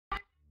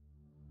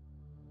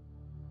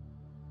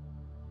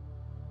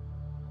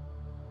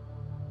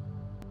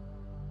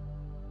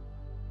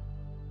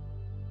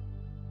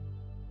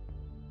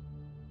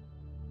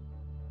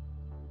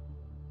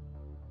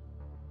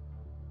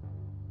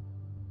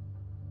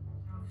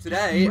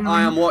Today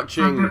I am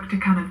watching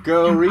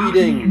Girl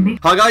Reading.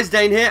 Hi guys,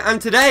 Dane here, and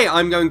today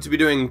I'm going to be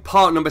doing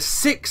part number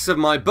 6 of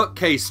my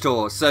bookcase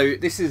tour. So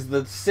this is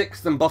the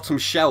 6th and bottom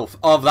shelf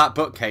of that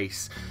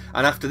bookcase.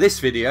 And after this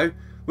video,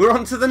 we're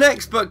on to the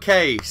next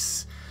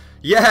bookcase.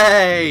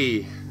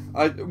 Yay!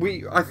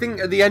 I think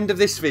at the end of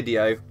this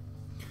video,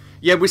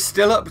 yeah, we're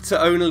still up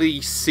to only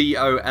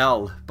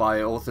COL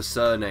by author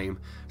surname.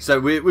 So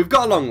we've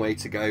got a long way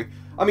to go.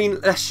 I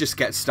mean, let's just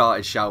get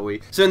started, shall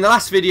we? So in the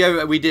last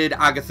video, we did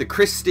Agatha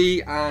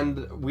Christie,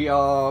 and we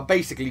are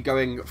basically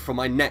going for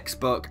my next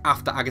book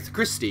after Agatha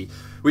Christie,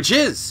 which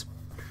is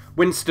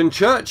Winston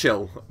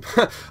Churchill.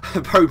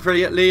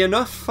 Appropriately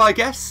enough, I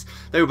guess.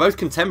 They were both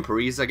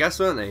contemporaries, I guess,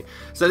 weren't they?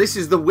 So this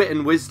is the wit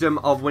and wisdom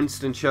of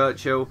Winston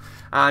Churchill,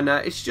 and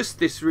it's just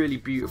this really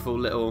beautiful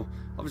little...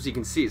 Obviously you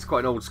can see it's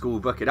quite an old school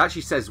book. It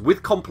actually says,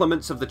 with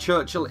compliments of the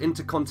Churchill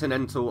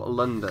Intercontinental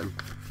London.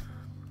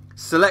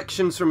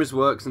 Selections from his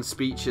works and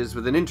speeches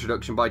with an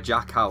introduction by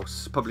Jack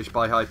House, published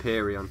by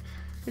Hyperion.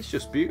 It's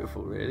just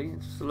beautiful, really.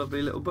 It's just a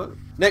lovely little book.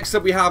 Next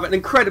up we have an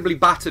incredibly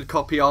battered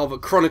copy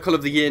of Chronicle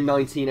of the Year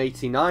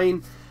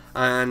 1989.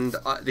 And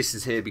this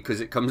is here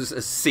because it comes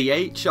as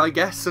CH, I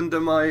guess, under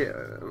my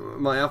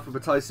my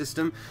alphabetized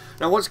system.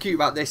 Now what's cute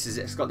about this is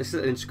it's got this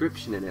little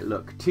inscription in it.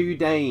 Look, to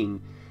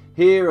Dane,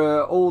 here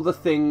are all the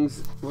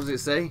things... What does it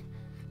say?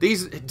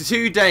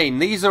 To Dane,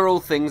 these are all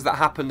things that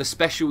happened the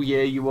special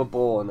year you were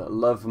born.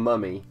 Love,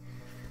 Mummy.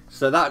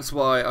 So that's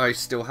why I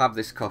still have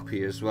this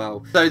copy as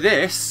well. So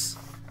this,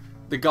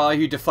 the guy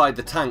who defied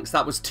the tanks,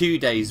 that was 2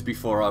 days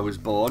before I was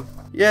born.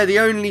 Yeah, the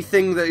only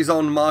thing that is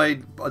on my...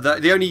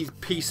 The only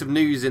piece of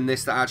news in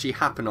this that actually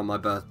happened on my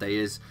birthday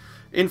is...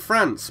 In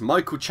France,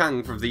 Michael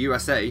Chang from the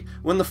USA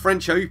won the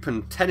French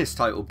Open tennis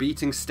title,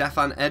 beating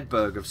Stefan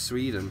Edberg of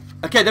Sweden.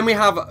 Okay, then we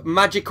have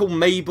Magical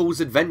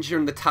Mabel's Adventure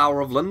in the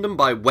Tower of London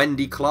by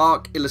Wendy,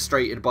 Clarke,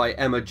 illustrated by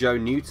Emma Jo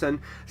Newton.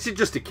 This is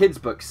just a kid's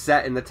book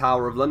set in the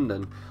Tower of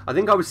London. I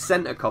think I was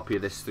sent a copy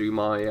of this through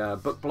my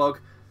book blog.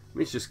 I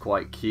mean, it's just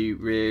quite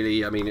cute,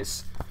 really. I mean,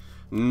 it's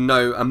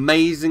no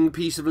amazing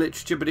piece of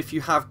literature, but if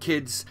you have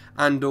kids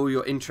and or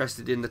you're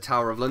interested in the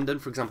Tower of London,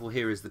 for example,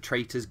 here is the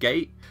Traitor's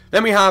Gate.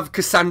 Then we have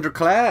Cassandra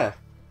Clare.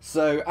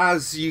 So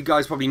as you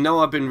guys probably know,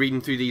 I've been reading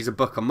through these a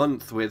book a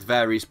month with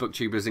various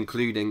booktubers,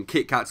 including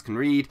Kit Kats Can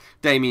Read,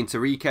 Damien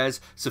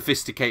Tariquez,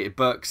 Sophisticated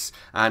Books,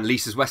 and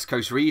Lisa's West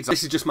Coast Reads.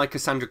 This is just my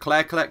Cassandra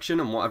Clare collection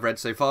and what I've read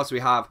so far. So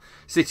we have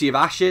City of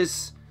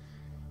Ashes,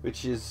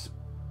 which is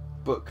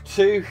book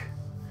 2,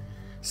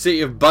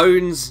 City of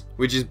Bones,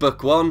 which is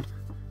book 1.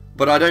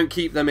 But I don't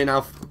keep them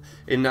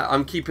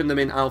I'm keeping them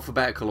in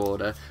alphabetical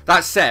order.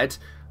 That said,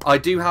 I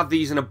do have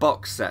these in a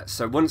box set.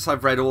 So once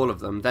I've read all of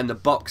them, then the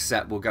box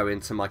set will go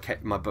into my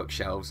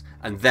bookshelves,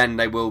 and then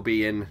they will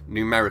be in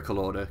numerical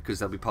order because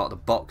they'll be part of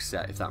the box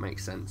set, if that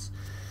makes sense.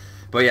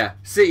 But yeah,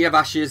 City of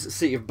Ashes,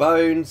 City of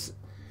Bones,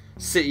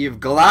 City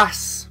of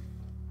Glass,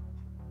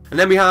 and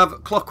then we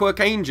have Clockwork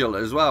Angel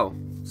as well.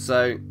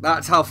 So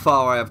that's how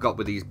far I have got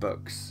with these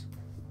books.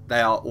 They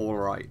are all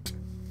right.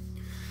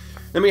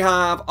 Then we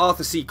have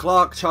Arthur C.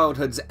 Clarke,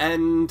 Childhood's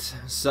End.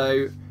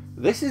 So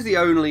this is the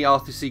only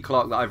Arthur C.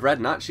 Clarke that I've read,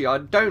 and actually I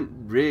don't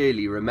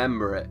really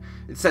remember it.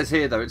 It says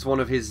here though it's one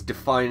of his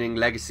defining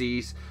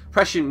legacies.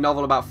 Prescient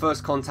novel about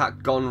first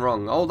contact gone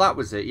wrong. Oh, that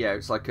was it. Yeah,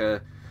 it's like an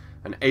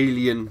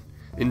alien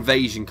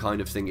invasion kind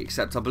of thing,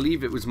 except I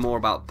believe it was more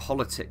about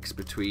politics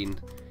between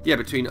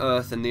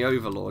Earth and the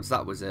Overlords.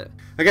 That was it.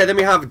 Okay, then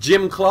we have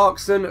Jim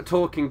Clarkson,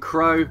 Talking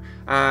Crow,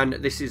 and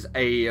this is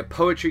a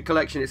poetry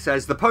collection. It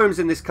says, the poems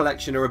in this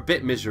collection are a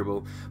bit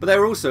miserable, but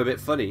they're also a bit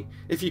funny.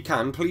 If you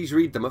can, please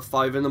read them at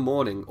 5 in the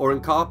morning, or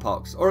in car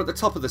parks, or at the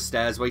top of the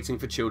stairs waiting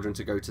for children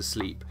to go to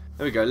sleep.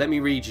 There we go, let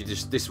me read you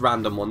just this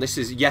random one. This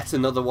is yet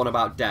another one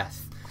about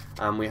death,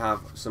 and we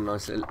have some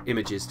nice little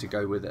images to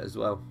go with it as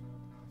well.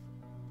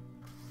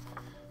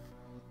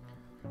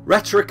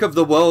 Rhetoric of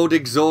the world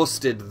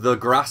exhausted, the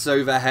grass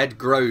overhead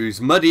grows,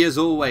 muddy as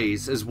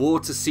always, as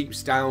water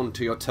seeps down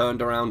to your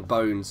turned around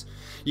bones.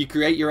 You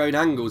create your own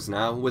angles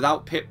now,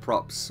 without pit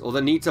props, or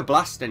the need to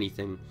blast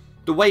anything.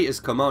 The weight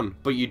has come on,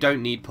 but you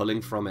don't need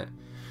pulling from it.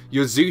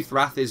 Your Zuth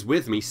wrath is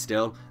with me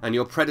still, and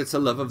your predator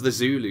love of the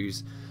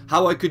Zulus.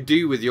 How I could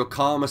do with your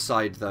calmer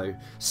side though.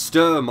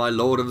 Stir, my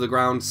lord of the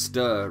ground,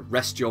 stir.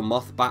 Rest your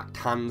moth-backed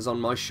hands on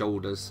my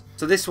shoulders.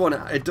 So this one,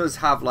 it does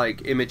have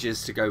like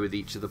images to go with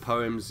each of the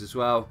poems as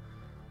well.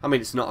 I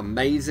mean, it's not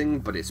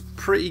amazing, but it's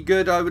pretty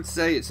good, I would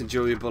say. It's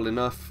enjoyable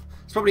enough.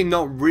 It's probably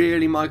not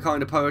really my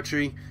kind of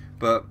poetry,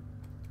 but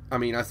I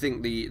mean, I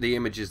think the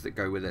images that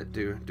go with it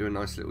do a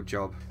nice little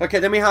job. Okay,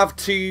 then we have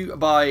 2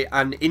 by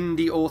an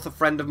indie author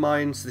friend of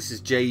mine. So this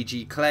is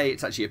J.G. Clay.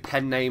 It's actually a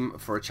pen name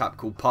for a chap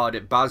called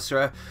Pardit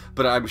Basra,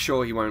 but I'm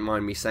sure he won't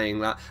mind me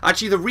saying that.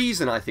 Actually, the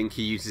reason I think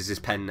he uses his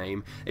pen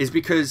name is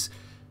because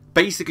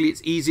basically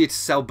it's easier to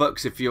sell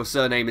books if your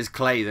surname is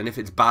Clay than if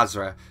it's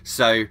Basra.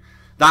 So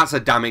that's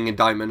a damning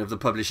indictment of the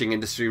publishing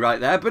industry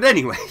right there. But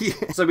anyway,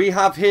 so we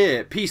have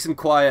here Peace and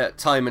Quiet,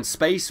 Time and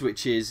Space,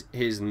 which is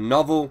his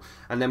novel.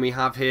 And then we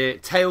have here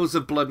Tales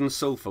of Blood and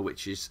Sulphur,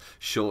 which is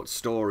short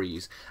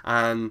stories.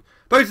 And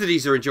Both of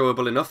these are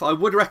enjoyable enough. I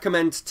would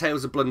recommend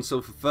Tales of Blood and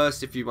Sulphur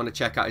first if you want to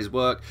check out his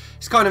work.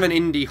 He's kind of an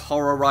indie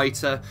horror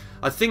writer.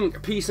 I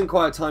think Peace and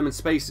Quiet Time and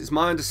Space, it's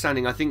my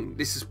understanding, I think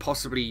this has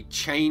possibly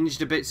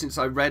changed a bit since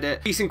I read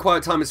it. Peace and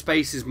Quiet Time and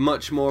Space is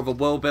much more of a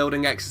world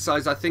building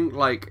exercise, I think,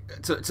 like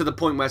to the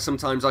point where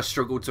sometimes I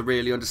struggled to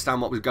really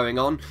understand what was going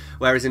on,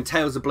 whereas in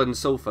Tales of Blood and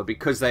Sulphur,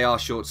 because they are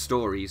short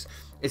stories,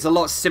 it's a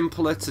lot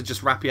simpler to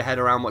just wrap your head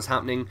around what's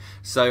happening.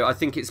 So I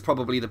think it's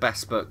probably the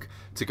best book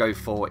to go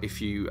for if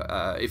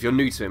you're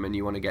new to him and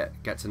you want to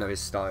get to know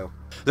his style.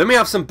 Then we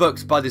have some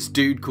books by this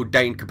dude called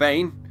Dane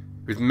Cobain,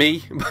 with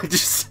me.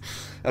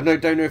 I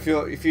don't know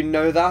if you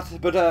know that,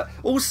 but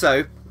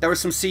also there are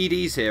some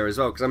CDs here as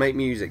well because I make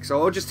music,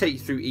 so I'll just take you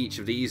through each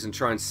of these and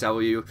try and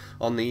sell you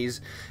on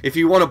these. If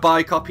you want to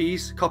buy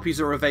copies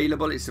are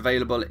available. It's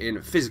available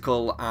in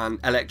physical and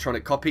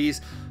electronic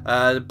copies.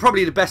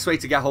 Probably the best way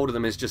to get hold of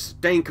them is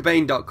just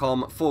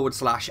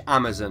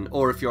danecobain.com/Amazon,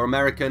 or if you're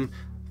American,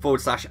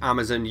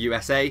 /Amazon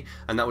USA,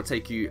 and that will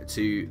take you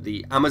to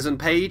the Amazon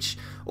page,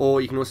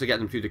 or you can also get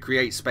them through the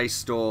Create Space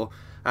store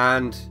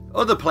and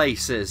other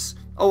places.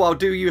 Oh, I'll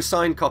do you a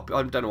signed copy.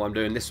 I don't know why I'm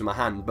doing this with my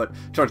hand, but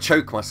I'm trying to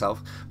choke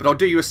myself. But I'll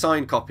do you a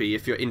signed copy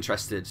if you're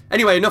interested.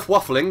 Anyway, enough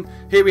waffling.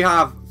 Here we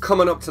have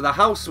Coming Up to the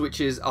House, which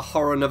is a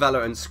horror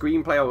novella and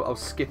screenplay. I'll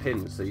skip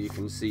in so you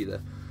can see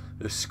the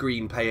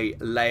screenplay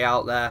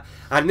layout there.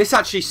 And this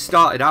actually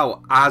started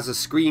out as a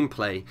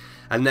screenplay,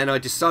 and then I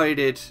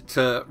decided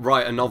to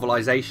write a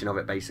novelization of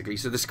it, basically.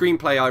 So the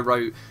screenplay I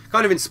wrote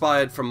kind of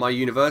inspired from my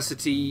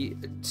university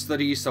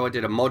studies, so I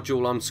did a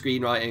module on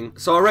screenwriting.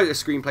 So I wrote a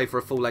screenplay for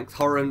a full-length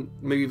horror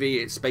movie.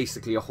 It's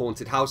basically a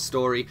haunted house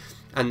story,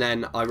 and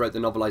then I wrote the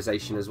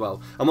novelization as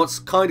well. And what's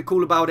kind of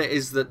cool about it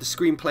is that the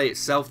screenplay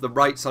itself, the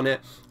rights on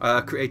it,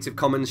 Creative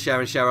Commons share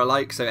and share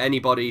alike, so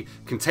anybody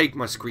can take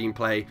my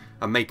screenplay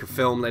and make a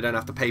film. They don't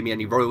have to pay me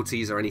any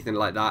royalties or anything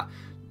like that,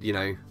 you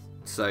know.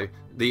 So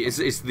the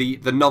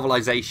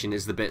novelization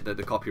is the bit that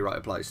the copyright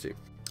applies to.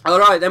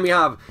 Alright, then we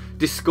have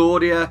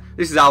Discordia.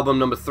 This is album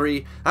number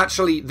 3.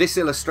 Actually, this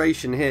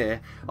illustration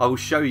here, I will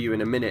show you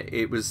in a minute.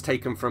 It was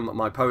taken from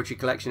my poetry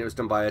collection. It was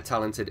done by a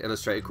talented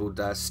illustrator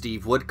called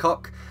Steve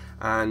Woodcock.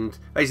 And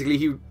basically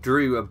he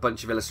drew a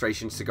bunch of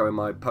illustrations to go in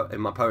my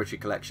poetry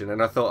collection,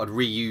 and I thought I'd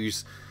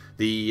reuse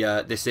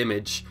this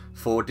image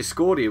for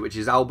Discordia, which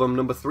is album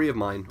number 3 of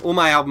mine. All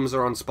my albums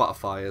are on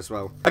Spotify as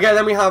well. Okay,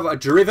 then we have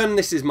Driven.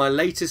 This is my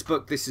latest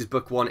book. This is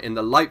book 1 in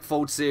the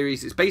Lighthouses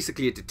series. It's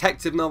basically a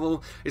detective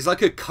novel. It's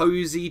like a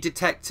cozy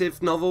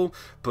detective novel,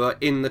 but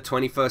in the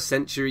 21st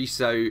century.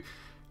 So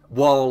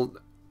while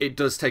it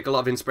does take a lot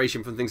of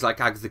inspiration from things like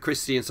Agatha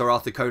Christie and Sir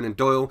Arthur Conan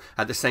Doyle,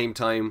 at the same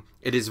time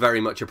it is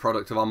very much a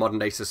product of our modern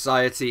day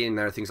society, and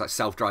there are things like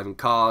self-driving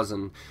cars,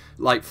 and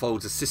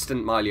Lightfold's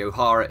assistant Miley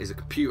O'Hara is a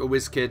computer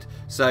whiz kid.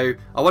 So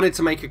I wanted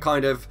to make a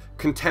kind of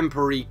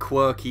contemporary,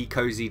 quirky,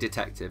 cozy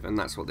detective, and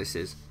that's what this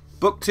is.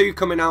 Book 2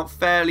 coming out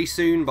fairly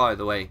soon, by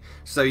the way,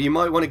 so you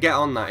might want to get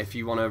on that if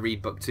you want to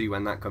read book 2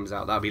 when that comes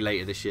out. That'll be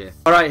later this year.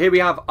 Alright, here we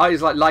have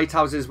Eyes Like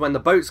Lighthouses, When the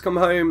Boats Come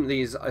Home.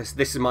 This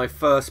is my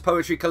first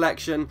poetry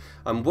collection.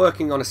 I'm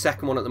working on a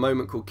second one at the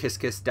moment called Kiss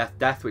Kiss Death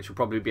Death, which will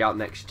probably be out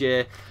next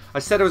year. I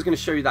said I was going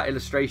to show you that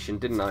illustration,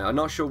 didn't I? I'm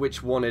not sure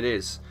which one it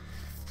is.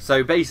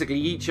 So basically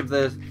each of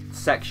the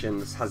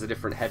sections has a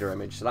different header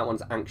image. So that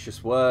one's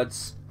Anxious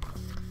Words.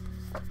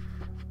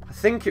 I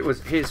think it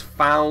was Here's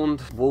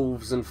Found,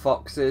 Wolves and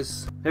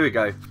Foxes. Here we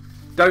go.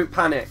 Don't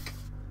Panic.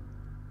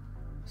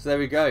 So there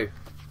we go.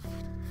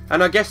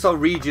 And I guess I'll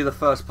read you the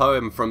first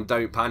poem from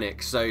Don't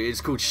Panic. So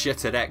it's called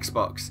Shit at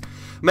Xbox.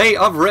 Mate,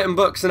 I've written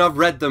books and I've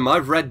read them.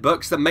 I've read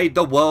books that made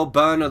the world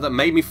burn or that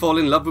made me fall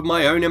in love with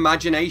my own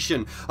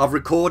imagination. I've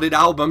recorded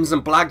albums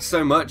and blagged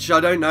so much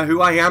I don't know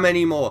who I am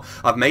anymore.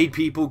 I've made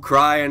people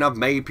cry and I've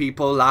made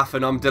people laugh,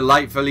 and I'm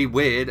delightfully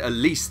weird, at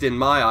least in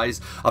my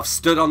eyes. I've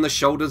stood on the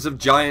shoulders of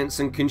giants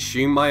and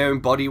consumed my own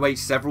body weight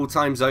several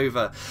times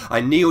over.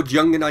 I kneeled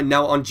young and I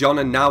knelt on John,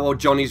 and now old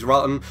Johnny's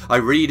rotten. I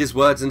read his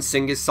words and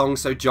sing his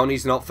songs so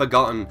Johnny's not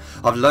forgotten.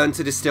 I've learned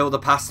to distill the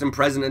past and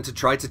present and to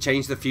try to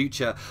change the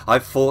future.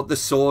 I've fought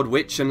the sword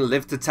witch and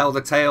lived to tell the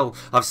tale.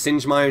 I've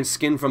singed my own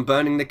skin from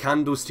burning the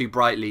candles too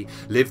brightly.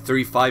 Lived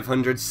through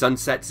 500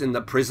 sunsets in the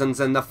prisons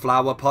and the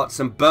flower pots,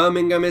 and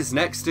Birmingham is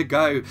next to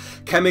go.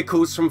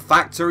 Chemicals from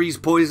factories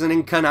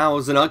poisoning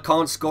canals, and I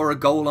can't score a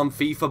goal on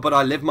FIFA, but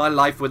I live my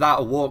life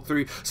without a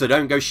walkthrough, so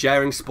don't go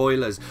sharing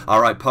spoilers. I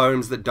write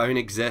poems that don't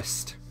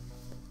exist.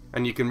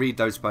 And you can read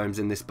those poems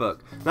in this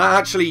book. Now,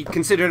 actually,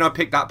 considering I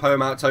picked that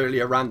poem out totally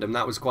at random,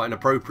 that was quite an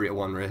appropriate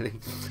one, really.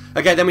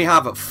 Okay, then we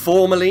have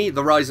Formally,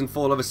 The Rise and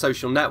Fall of a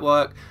Social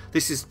Network.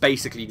 This is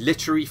basically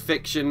literary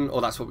fiction, or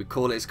that's what we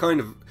call it. It's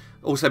kind of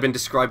also been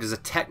described as a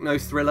techno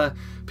thriller.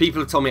 People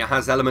have told me it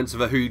has elements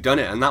of a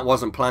whodunit, and that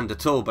wasn't planned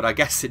at all, but I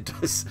guess it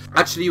does.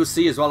 Actually, you'll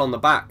see as well on the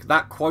back,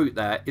 that quote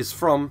there is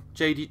from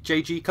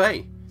J.G.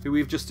 Clay, who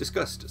we've just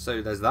discussed.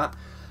 So there's that.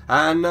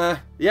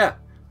 And, yeah.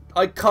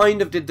 I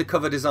kind of did the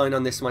cover design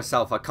on this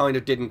myself. I kind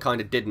of did and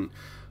kind of didn't.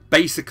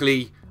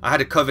 Basically, I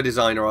had a cover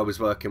designer I was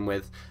working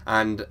with,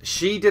 and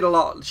she did a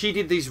lot. She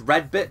did these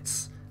red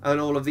bits, and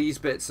all of these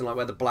bits, and like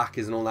where the black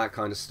is and all that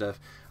kind of stuff.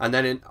 And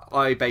then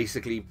I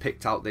basically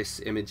picked out this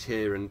image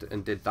here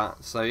and did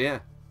that. So yeah,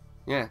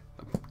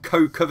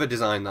 co-cover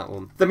design, that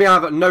one. Then we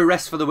have No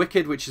Rest for the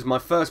Wicked, which is my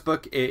first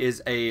book. It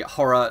is a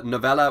horror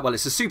novella. Well,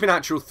 it's a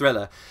supernatural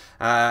thriller,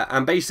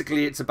 and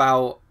basically it's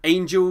about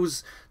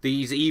angels.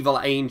 These evil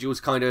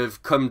angels kind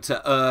of come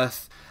to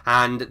Earth,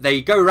 and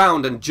they go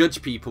around and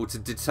judge people to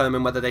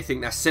determine whether they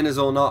think they're sinners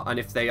or not, and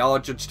if they are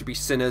judged to be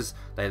sinners,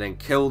 they then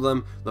kill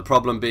them. The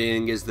problem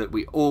being is that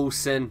we all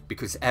sin,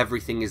 because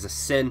everything is a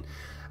sin.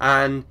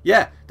 And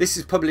yeah, this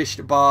is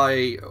published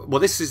by,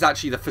 well, this is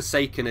actually the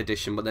Forsaken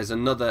edition, but there's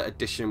another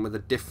edition with a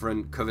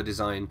different cover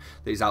design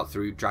that is out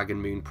through Dragon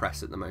Moon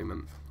Press at the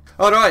moment.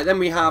 Alright, then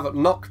we have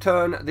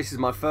Nocturne. This is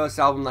my first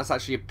album. That's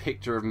actually a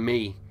picture of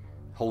me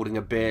holding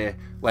a beer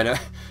when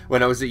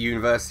I was at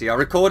university. I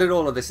recorded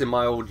all of this in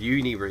my old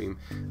uni room,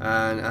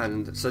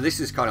 and so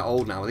this is kind of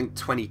old now. I think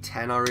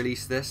 2010 I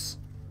released this.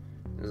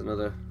 There's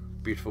another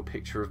beautiful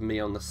picture of me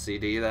on the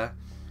CD there.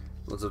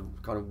 Lots of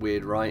kind of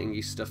weird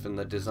writing-y stuff in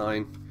the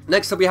design.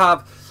 Next up we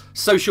have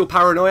Social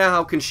Paranoia,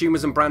 How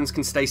Consumers and Brands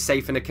Can Stay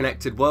Safe in a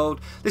Connected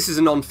World. This is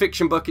a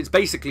non-fiction book. It's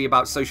basically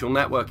about social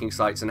networking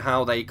sites and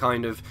how they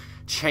kind of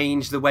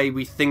change the way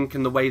we think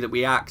and the way that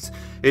we act.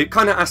 It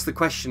kind of asks the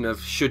question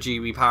of, should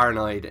you be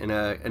paranoid in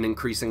an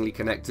increasingly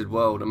connected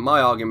world? And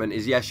my argument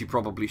is yes, you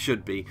probably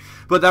should be.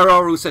 But there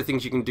are also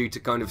things you can do to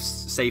kind of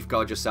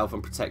safeguard yourself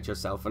and protect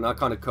yourself, and I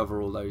kind of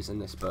cover all those in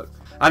this book.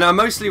 And I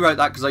mostly wrote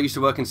that because I used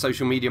to work in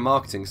social media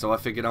marketing, so I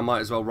figured I might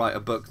as well write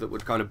a book that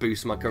would kind of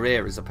boost my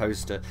career as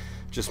opposed to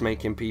just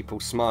making people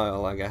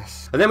smile, I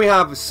guess. And then we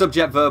have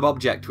Subject Verb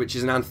Object, which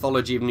is an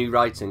anthology of new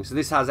writing. So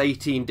this has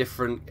 18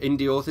 different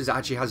indie authors. It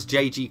actually has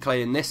J.G.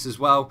 Clay in this as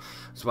well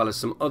as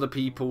some other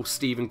people.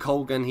 Stephen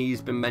Colgan,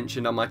 he's been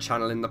mentioned on my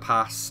channel in the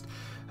past.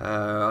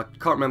 I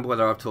can't remember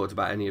whether I've talked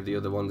about any of the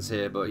other ones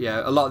here, but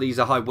yeah, a lot of these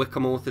are High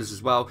Wycombe authors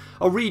as well.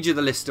 I'll read you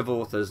the list of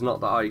authors, not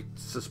that I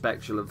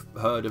suspect you'll have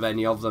heard of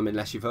any of them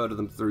unless you've heard of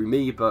them through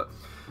me, but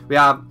we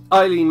have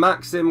Eileen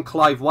Maxim,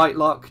 Clive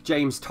Whitelock,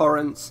 James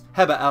Torrance,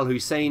 Heber El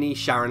Husseini,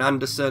 Sharon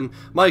Anderson,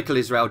 Michael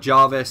Israel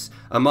Jarvis,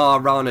 Amar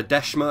Rana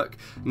Deshmukh,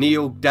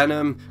 Neil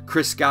Denham,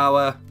 Chris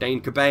Gower,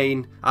 Dane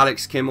Cobain,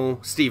 Alex Kimmel,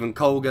 Stephen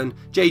Colgan,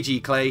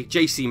 J.G. Clay,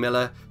 J.C.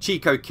 Miller,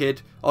 Chico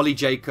Kidd, Ollie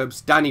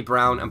Jacobs, Danny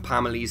Brown, and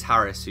Pamelise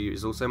Harris, who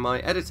is also my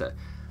editor.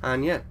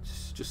 And yeah,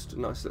 just a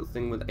nice little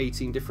thing with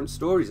 18 different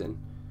stories in.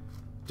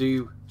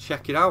 Do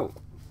check it out.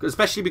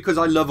 Especially because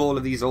I love all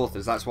of these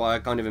authors, that's why I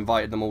kind of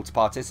invited them all to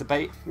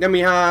participate. Then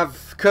we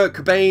have Kurt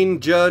Cobain,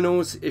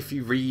 Journals. If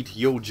you read,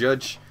 you'll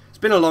judge. It's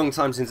been a long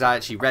time since I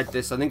actually read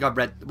this. I think I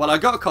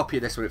got a copy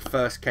of this when it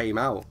first came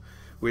out,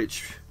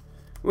 which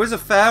was a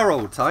fair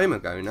old time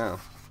ago now.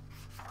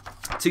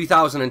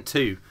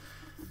 2002.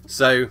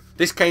 So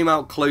this came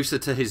out closer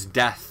to his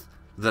death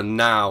than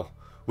now,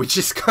 which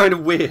is kind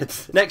of weird.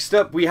 Next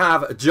up we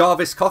have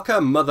Jarvis Cocker,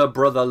 Mother,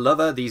 Brother,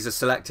 Lover. These are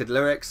selected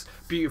lyrics.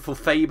 Beautiful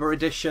Faber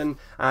edition.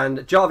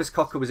 And Jarvis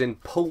Cocker was in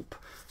Pulp.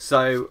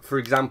 So, for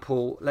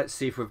example, let's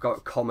see if we've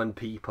got Common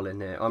People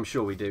in here. I'm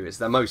sure we do. It's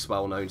their most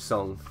well-known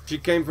song. She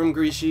came from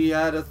Greece, she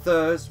had a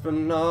thirst for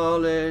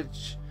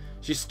knowledge.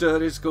 She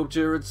studied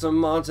sculpture at St.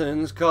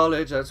 Martin's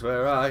College. That's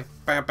where I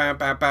bam bam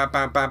bam bam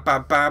bam bam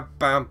bam bam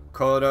bam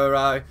caught her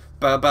eye.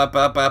 Ba ba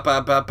ba ba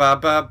ba ba ba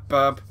ba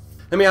ba.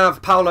 Then we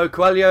have Paulo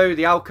Coelho,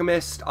 The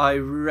Alchemist. I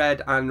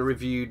read and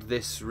reviewed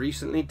this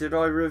recently. Did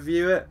I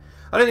review it?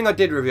 I don't think I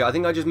did review it. I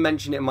think I just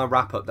mentioned it in my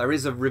wrap-up. There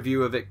is a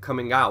review of it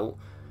coming out.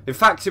 In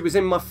fact, it was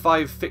in my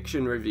 5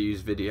 fiction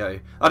reviews video.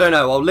 I don't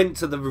know. I'll link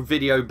to the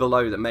video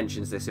below that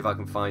mentions this if I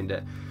can find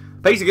it.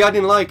 Basically, I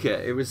didn't like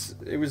it. It was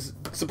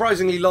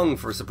surprisingly long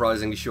for a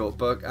surprisingly short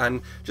book,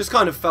 and just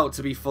kind of felt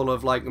to be full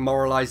of like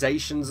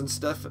moralizations and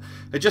stuff.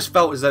 It just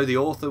felt as though the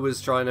author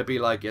was trying to be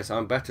like, yes,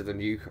 I'm better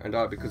than you, and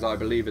because I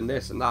believe in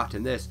this and that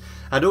and this.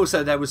 And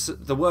also there was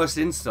the worst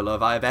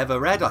insta-love I've ever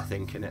read, I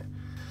think, in it.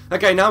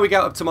 Okay, now we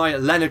get up to my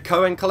Leonard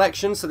Cohen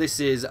collection. So this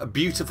is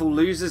Beautiful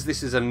Losers.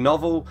 This is a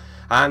novel,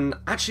 and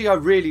actually I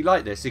really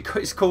like this.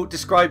 It's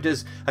described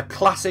as a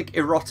classic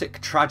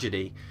erotic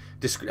tragedy.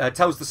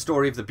 Tells the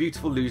story of the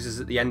beautiful losers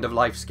at the end of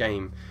life's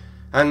game.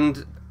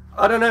 And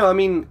I don't know, I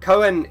mean,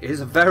 Cohen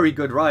is a very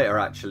good writer,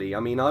 actually.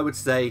 I mean, I would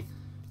say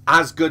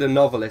as good a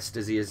novelist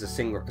as he is a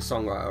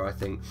songwriter, I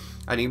think.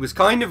 And he was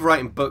kind of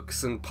writing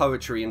books and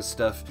poetry and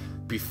stuff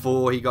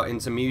before he got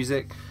into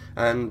music.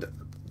 And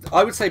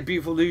I would say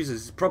Beautiful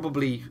Losers is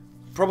probably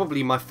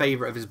my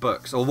favourite of his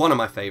books, or one of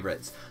my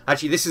favourites.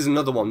 Actually, this is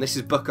another one. This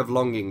is Book of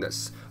Longing,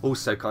 that's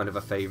also kind of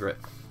a favourite.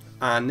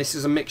 And this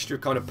is a mixture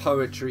of kind of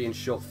poetry and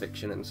short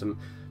fiction and some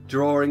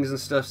drawings and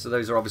stuff. So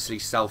those are obviously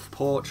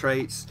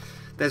self-portraits.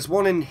 There's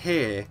one in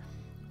here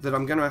that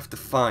I'm going to have to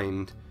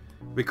find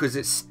because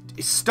it's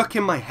stuck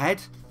in my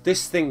head.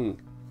 This thing,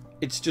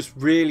 it's just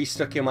really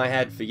stuck in my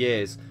head for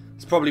years.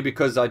 It's probably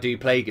because I do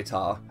play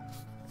guitar,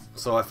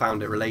 so I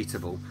found it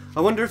relatable.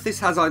 I wonder if this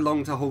has I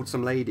Long to Hold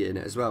Some Lady in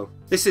it as well.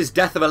 This is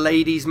Death of a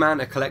Ladies' Man,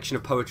 a collection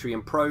of poetry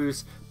and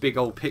prose. Big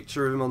old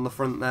picture of him on the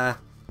front there.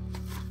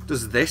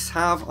 Does this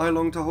have I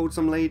Long to Hold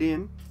Some Lady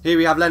in? Here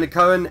we have Leonard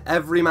Cohen,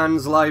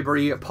 Everyman's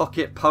Library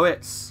Pocket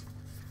Poets.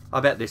 I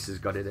bet this has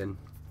got it in.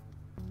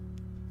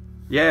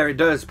 Yeah, it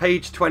does.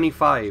 Page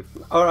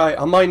 25. Alright,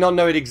 I might not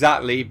know it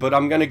exactly, but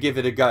I'm going to give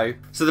it a go.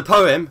 So the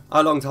poem,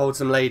 I Long to Hold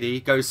Some Lady,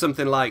 goes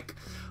something like,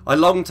 I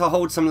long to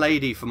hold some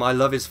lady, for my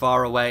love is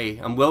far away,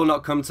 and will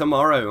not come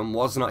tomorrow, and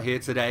was not here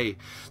today.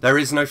 There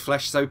is no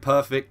flesh so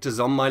perfect as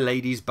on my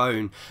lady's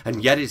bone,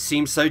 and yet it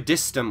seems so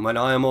distant when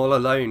I am all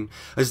alone,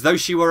 as though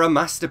she were a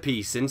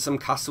masterpiece in some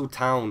castle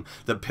town,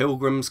 that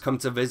pilgrims come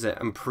to visit,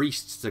 and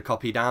priests to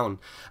copy down.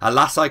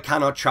 Alas, I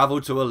cannot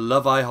travel to a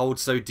love I hold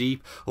so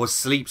deep, or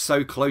sleep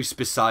so close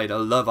beside a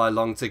love I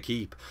long to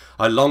keep.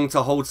 I long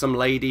to hold some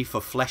lady,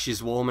 for flesh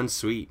is warm and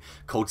sweet,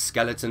 cold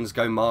skeletons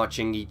go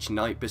marching each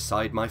night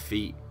beside my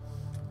feet.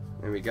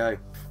 There we go.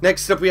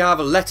 Next up we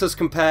have Let Us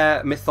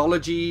Compare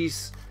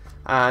Mythologies,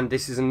 and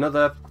this is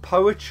another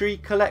poetry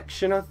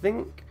collection, I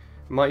think.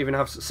 Might even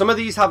have some of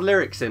these have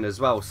lyrics in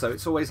as well, so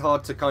it's always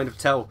hard to kind of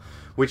tell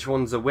which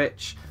ones are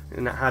which.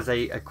 And it has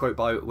a quote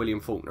by William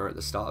Faulkner at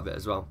the start of it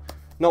as well.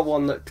 Not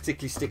one that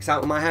particularly sticks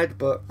out in my head,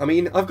 but I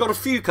mean, I've got a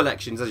few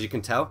collections, as you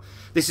can tell.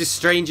 This is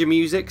Stranger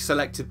Music,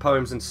 Selected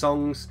Poems and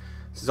Songs.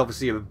 This is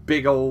obviously a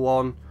big old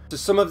one. So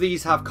some of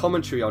these have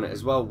commentary on it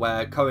as well,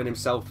 where Cohen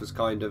himself has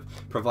kind of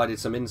provided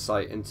some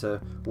insight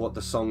into what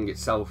the song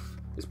itself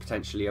is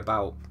potentially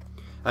about.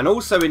 And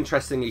also,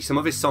 interestingly, some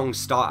of his songs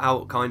start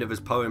out kind of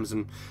as poems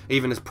and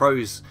even as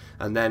prose,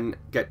 and then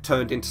get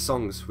turned into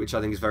songs, which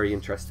I think is very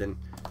interesting.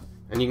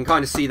 And you can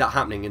kind of see that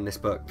happening in this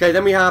book. Okay,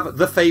 then we have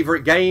The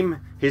Favourite Game,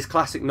 his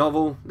classic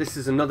novel. This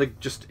is another,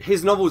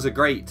 his novels are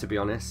great, to be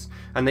honest,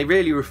 and they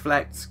really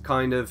reflect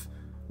kind of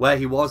where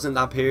he was in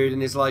that period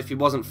in his life. He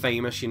wasn't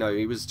famous, you know,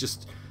 he was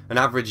just an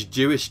average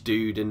Jewish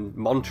dude in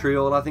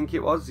Montreal, I think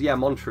it was. Yeah,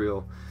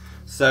 Montreal.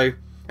 So,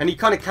 and he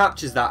kind of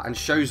captures that and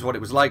shows what it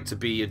was like to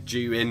be a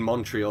Jew in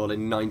Montreal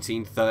in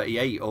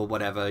 1938 or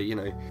whatever, you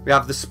know. We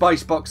have The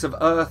Spice Box of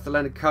Earth,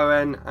 Leonard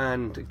Cohen,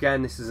 and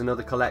again, this is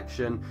another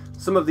collection.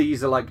 Some of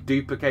these are like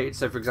duplicated.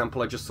 So, for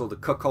example, I just saw the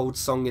Cuckold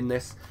song in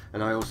this,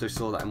 and I also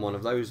saw that in one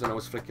of those when I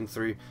was flicking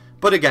through.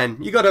 But again,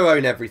 you got to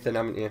own everything,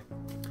 haven't you?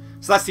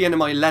 So that's the end of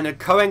my Leonard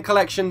Cohen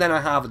collection. Then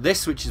I have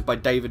this, which is by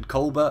David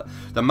Colbert,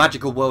 The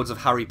Magical Worlds of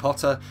Harry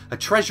Potter, a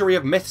treasury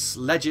of myths,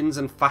 legends,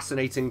 and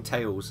fascinating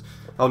tales.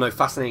 Oh no,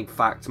 fascinating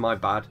facts, my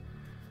bad.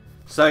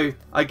 So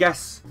I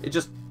guess it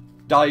just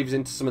dives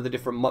into some of the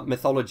different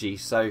mythology.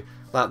 So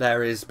that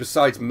there is,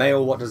 besides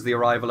male, what does the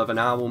arrival of an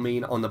owl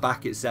mean? On the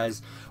back it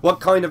says, what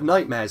kind of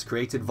nightmares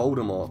created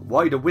Voldemort?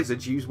 Why do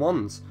wizards use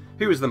wands?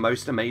 Who is the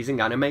most amazing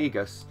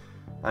animagus?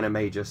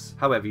 Animagus,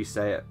 however you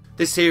say it.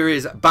 This here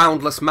is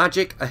Boundless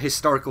Magic, a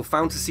historical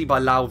fantasy by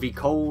Lau V.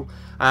 Cole,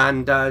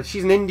 and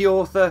she's an indie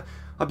author.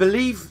 I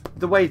believe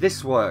the way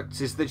this works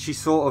is that she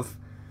sort of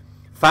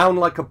found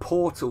like a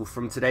portal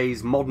from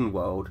today's modern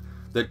world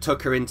that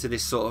took her into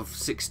this sort of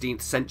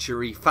 16th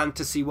century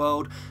fantasy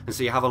world, and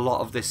so you have a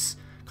lot of this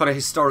kind of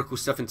historical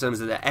stuff in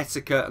terms of the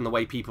etiquette and the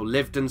way people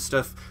lived and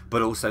stuff,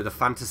 but also the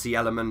fantasy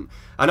element.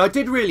 And I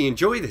did really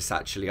enjoy this,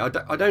 actually. I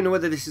don't know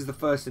whether this is the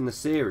first in the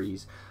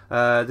series.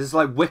 There's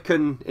like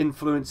Wiccan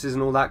influences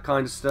and all that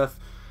kind of stuff.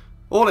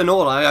 All in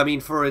all, I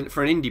mean, for an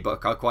indie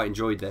book, I quite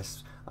enjoyed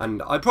this.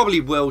 And I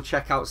probably will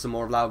check out some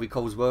more of Lau V.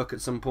 Cole's work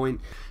at some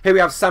point. Here we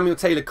have Samuel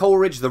Taylor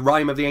Coleridge, The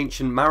Rime of the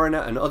Ancient Mariner,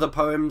 and Other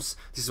Poems.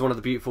 This is one of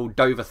the beautiful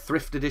Dover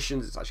Thrift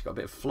editions. It's actually got a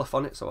bit of fluff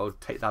on it, so I'll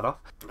take that off.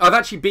 I've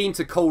actually been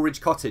to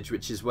Coleridge Cottage,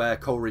 which is where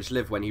Coleridge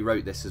lived when he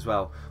wrote this as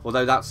well.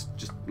 Although that's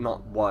just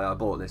not why I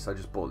bought this. I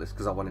just bought this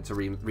because I wanted to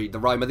read The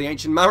Rime of the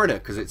Ancient Mariner,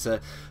 because it's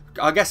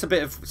I guess a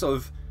bit of sort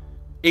of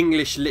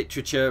English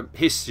literature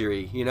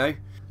history, you know.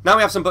 Now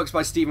we have some books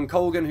by Stephen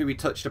Colgan, who we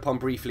touched upon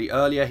briefly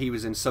earlier. He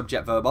was in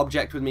Subject, Verb,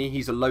 Object with me.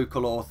 He's a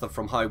local author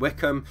from High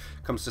Wycombe,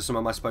 comes to some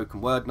of my spoken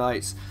word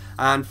nights.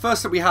 And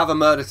first up we have A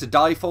Murder to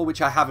Die For,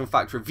 which I have in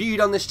fact reviewed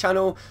on this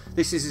channel.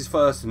 This is his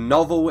first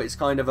novel. It's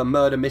kind of a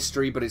murder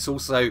mystery, but it's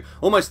also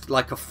almost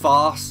like a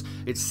farce.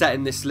 It's set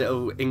in this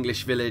little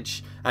English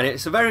village, and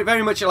it's a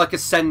very much like a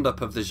send-up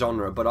of the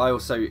genre, but I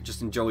also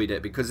just enjoyed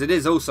it because it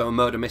is also a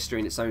murder mystery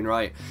in its own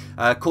right.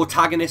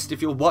 Cortagonist,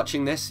 if you're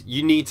watching this,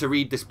 you need to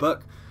read this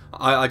book.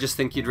 I just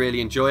think you'd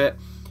really enjoy it.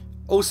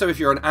 Also, if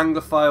you're an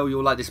Anglophile,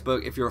 you'll like this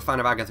book. If you're a fan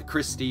of Agatha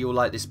Christie, you'll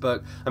like this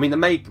book. I mean, the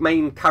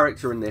main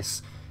character in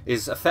this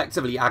is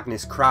effectively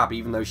Agnes Crabbe,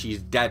 even though she's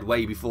dead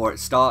way before it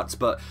starts.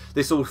 But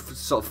this all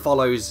sort of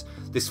follows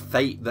this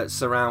fate that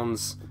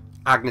surrounds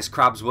Agnes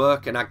Crabbe's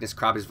work, and Agnes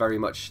Crabbe is very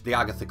much the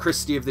Agatha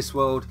Christie of this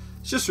world.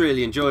 It's just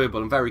really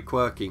enjoyable and very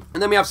quirky.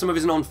 And then we have some of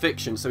his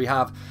non-fiction. So we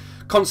have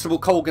Constable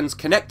Colgan's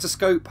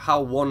Connectoscope,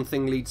 How One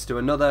Thing Leads to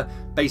Another.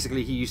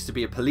 Basically, he used to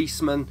be a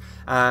policeman,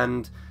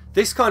 and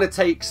this kind of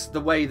takes the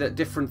way that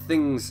different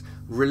things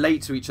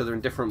relate to each other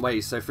in different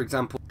ways. So, for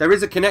example, there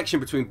is a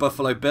connection between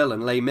Buffalo Bill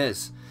and Les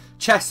Mis.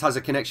 Chess has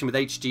a connection with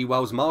H.G.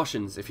 Wells'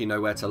 Martians, if you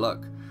know where to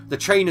look. The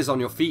trainers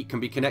on your feet can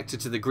be connected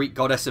to the Greek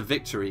goddess of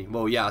victory.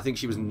 Well, yeah, I think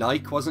she was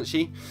Nike, wasn't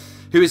she?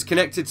 Who is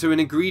connected to an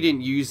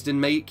ingredient used in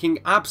making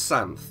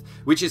absinthe,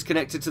 which is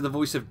connected to the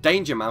voice of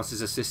Danger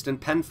Mouse's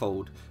assistant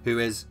Penfold, who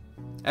is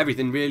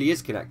everything really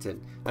is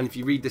connected. And if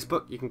you read this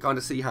book, you can kind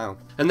of see how.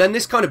 And then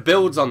this kind of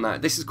builds on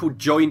that. This is called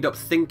Joined Up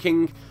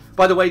Thinking.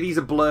 By the way, these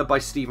are blurred by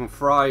Stephen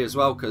Fry as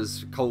well,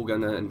 because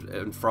Colgan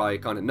and Fry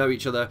kind of know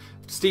each other.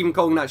 Stephen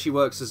Colgan actually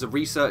works as a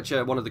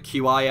researcher, one of the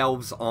QI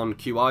elves on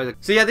QI.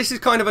 So yeah, this is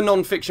kind of a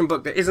non-fiction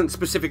book that isn't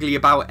specifically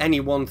about any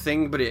one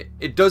thing, but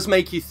it does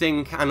make you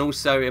think, and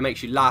also it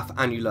makes you laugh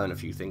and you learn a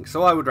few things.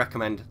 So I would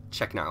recommend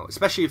checking it out,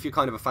 especially if you're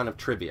kind of a fan of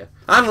trivia.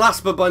 And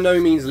last but by no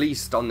means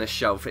least on this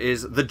shelf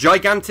is The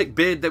Gigantic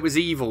Beard That Was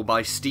Evil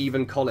by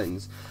Stephen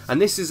Collins.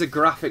 And this is a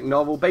graphic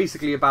novel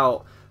basically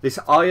about this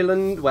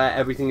island where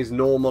everything is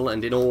normal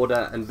and in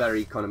order and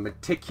very kind of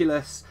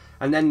meticulous,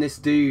 and then this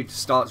dude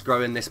starts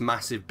growing this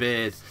massive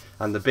beard,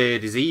 and the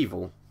beard is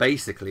evil,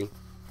 basically.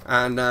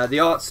 And the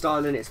art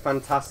style in it's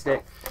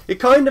fantastic. It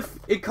kind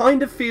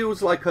of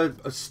feels like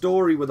a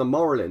story with a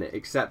moral in it,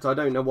 except I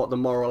don't know what the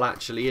moral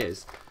actually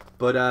is.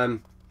 But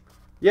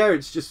yeah,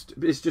 it's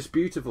just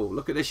beautiful.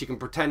 Look at this. You can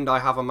pretend I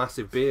have a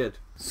massive beard.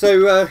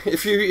 So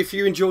if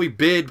you enjoy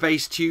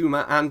beard-based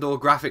humour and/or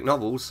graphic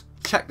novels,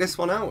 check this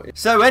one out.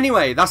 So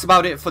anyway, that's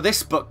about it for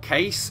this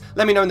bookcase.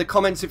 Let me know in the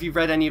comments if you've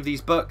read any of these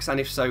books, and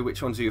if so,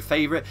 which ones are your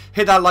favourite.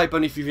 Hit that like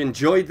button if you've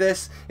enjoyed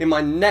this. In my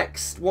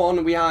next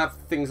one, we have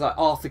things like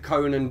Arthur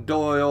Conan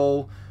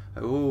Doyle.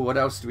 Oh, what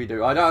else do we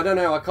do? I don't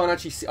know. I can't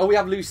actually see. Oh, we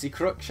have Lucy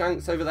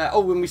Crookshanks over there.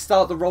 Oh, when we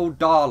start the Roald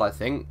Dahl, I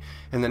think,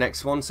 in the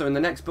next one. So in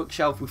the next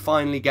bookshelf, we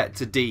finally get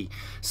to D.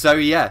 So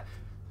yeah,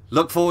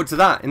 look forward to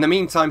that. In the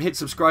meantime, hit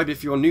subscribe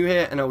if you're new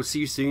here, and I will see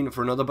you soon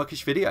for another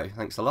bookish video.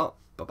 Thanks a lot.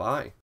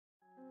 Bye-bye.